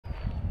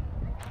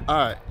All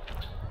right.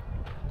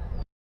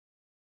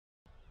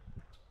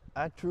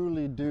 I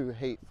truly do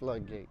hate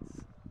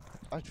floodgates.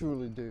 I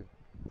truly do.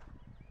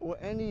 Or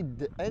any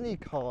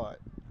card,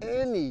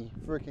 any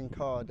freaking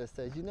card that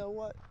says, you know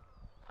what,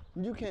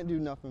 you can't do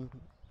nothing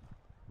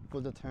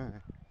for the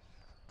turn.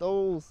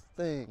 Those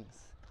things.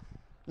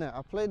 Now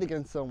I played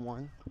against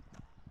someone.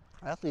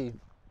 Actually,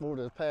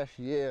 over the past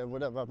year,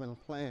 whatever I've been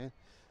playing,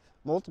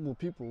 multiple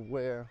people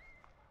where,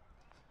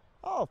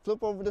 oh,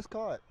 flip over this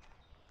card.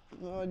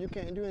 No, you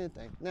can't do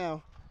anything.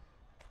 Now,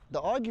 the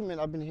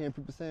argument I've been hearing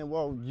people saying,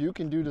 well, you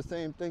can do the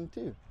same thing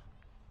too.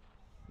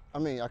 I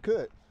mean, I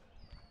could.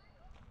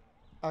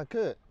 I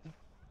could.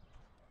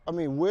 I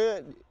mean,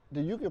 where the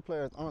Yugioh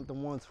players aren't the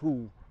ones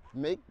who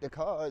make the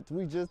cards.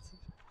 We just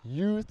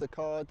use the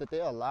cards that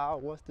they allow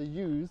us to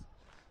use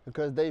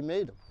because they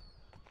made them.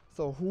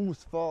 So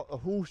whose fault or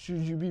who should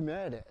you be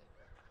mad at?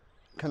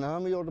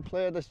 Konami or the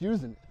player that's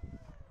using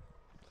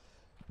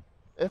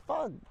it?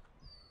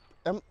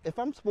 If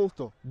I'm supposed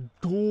to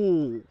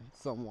duel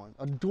someone,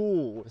 a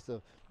duel is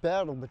a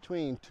battle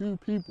between two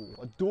people,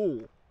 a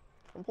duel.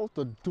 I'm supposed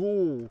to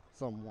duel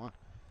someone.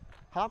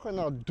 How can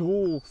I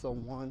duel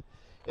someone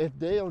if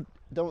they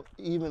don't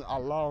even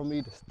allow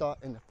me to start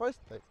in the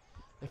first place?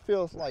 It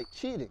feels like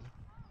cheating.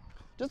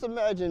 Just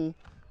imagine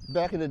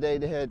back in the day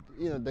they had,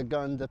 the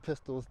guns, the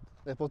pistols,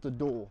 they're supposed to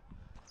duel.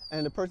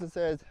 And the person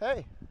says,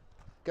 hey,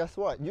 guess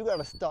what? You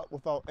gotta stop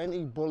without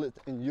any bullets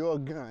in your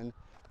gun,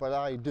 but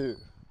I do.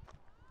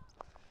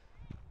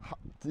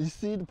 Do you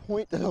see the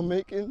point that I'm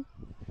making?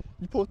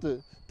 You're supposed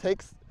to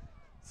take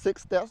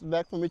 6 steps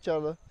back from each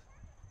other,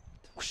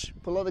 whoosh,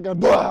 pull out the gun,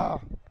 bah!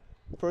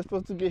 First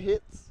person to get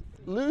hits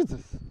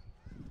loses.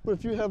 But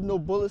if you have no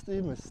bullets to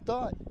even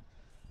start,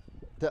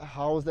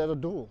 how is that a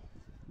duel?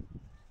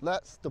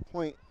 That's the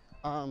point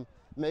I'm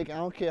making. I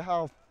don't care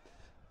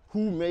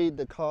who made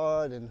the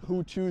card and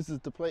who chooses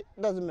to play.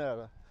 It doesn't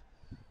matter.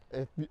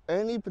 If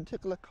any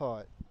particular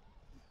card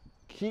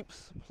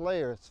keeps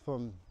players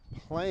from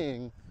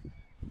playing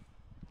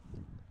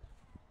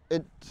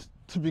it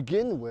to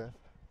begin with,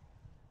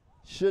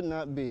 should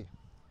not be.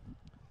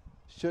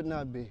 Should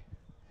not be.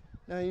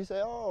 Now you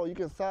say, oh, you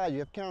can side, you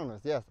have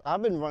counters. Yes,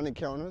 I've been running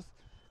counters.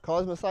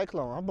 Cosmic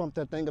Cyclone, I bumped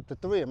that thing up to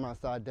 3 in my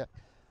side deck.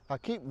 I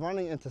keep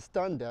running into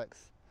stun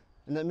decks,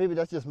 and then maybe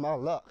that's just my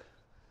luck.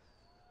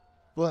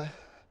 But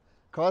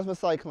Cosmic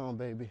Cyclone,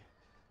 baby,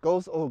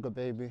 Ghost Ogre,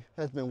 baby,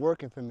 has been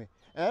working for me.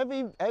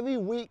 Every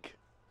week,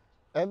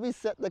 every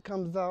set that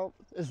comes out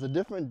is a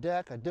different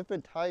deck, a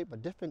different type, a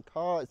different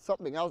card,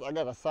 something else I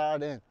got to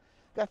side in.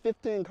 Got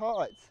 15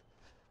 cards.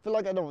 Feel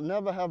like I don't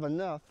never have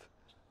enough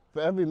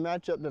for every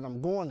matchup that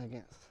I'm going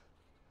against.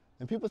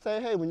 And people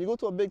say, hey, when you go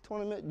to a big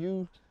tournament,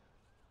 you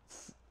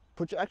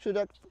put your extra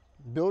deck,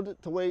 build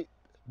it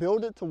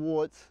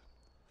towards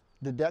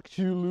the decks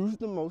you lose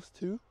the most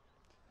to,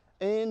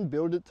 and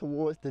build it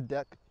towards the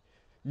deck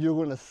you're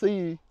gonna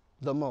see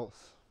the most.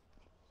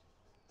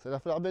 So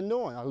that's what I've been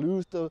doing. I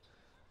lose the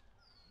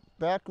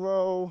back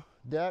row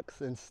decks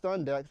and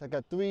stun decks. I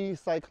got 3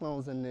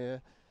 Cyclones in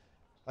there.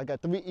 I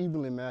got 3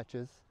 evenly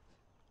matches.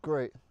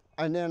 Great.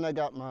 And then I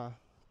got my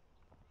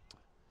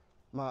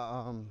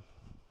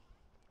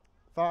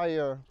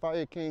Fire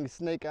King,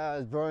 Snake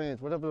Eyes,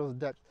 Brilliance, whatever those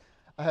decks.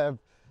 I have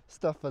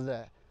stuff for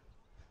that.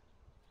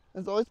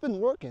 And so it's been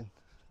working.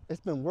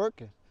 It's been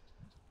working.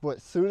 But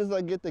as soon as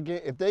I get the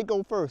game, if they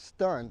go first,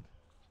 stun,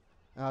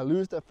 and I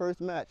lose that first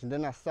match, and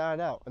then I side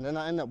out, and then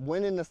I end up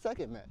winning the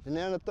second match, and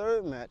then the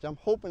third match, I'm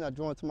hoping I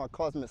join to my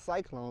Cosmic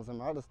Cyclones and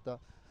my other stuff.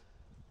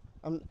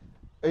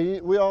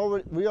 We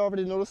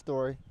already know the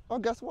story. Oh,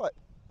 guess what?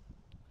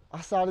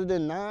 I sided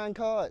in 9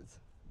 cards.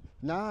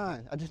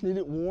 9. I just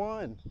needed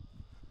 1.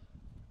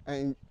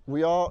 And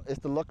it's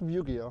the luck of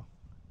Yugioh.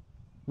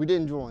 We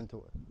didn't draw into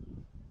it.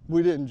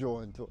 We didn't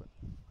draw into it.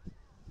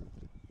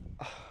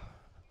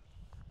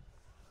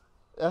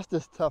 That's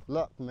just tough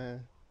luck,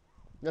 man.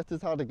 That's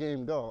just how the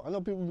game go. I know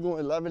people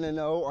going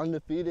 11-0,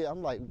 undefeated.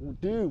 I'm like,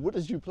 dude, what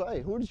did you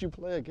play? Who did you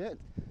play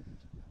against?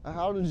 And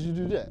how did you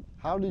do that?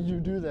 How did you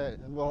do that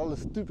with all the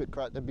stupid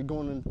crap that be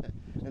going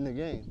in the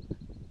game?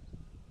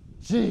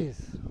 Jeez.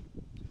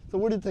 So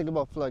what do you think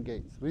about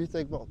floodgates? What do you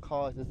think about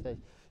cards that say,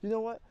 you know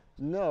what?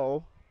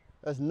 No,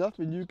 there's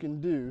nothing you can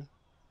do.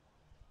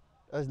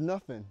 There's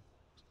nothing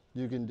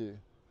you can do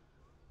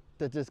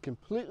that just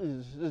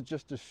completely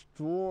just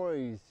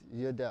destroys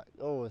your deck.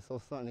 Oh, it's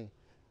so sunny.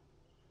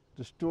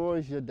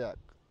 Destroys your deck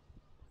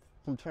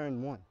from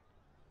turn 1.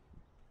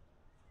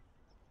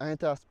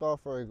 Anti-spell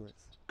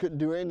fragrance. Couldn't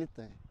do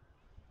anything.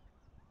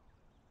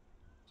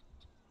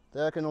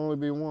 There can only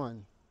be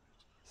one.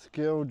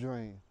 Skill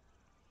drain.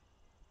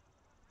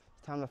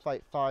 It's time to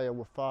fight fire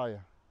with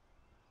fire.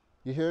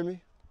 You hear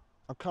me?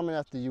 I'm coming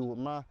after you with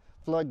my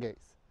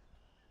floodgates.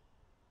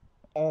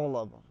 All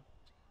of them.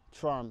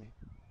 Try me.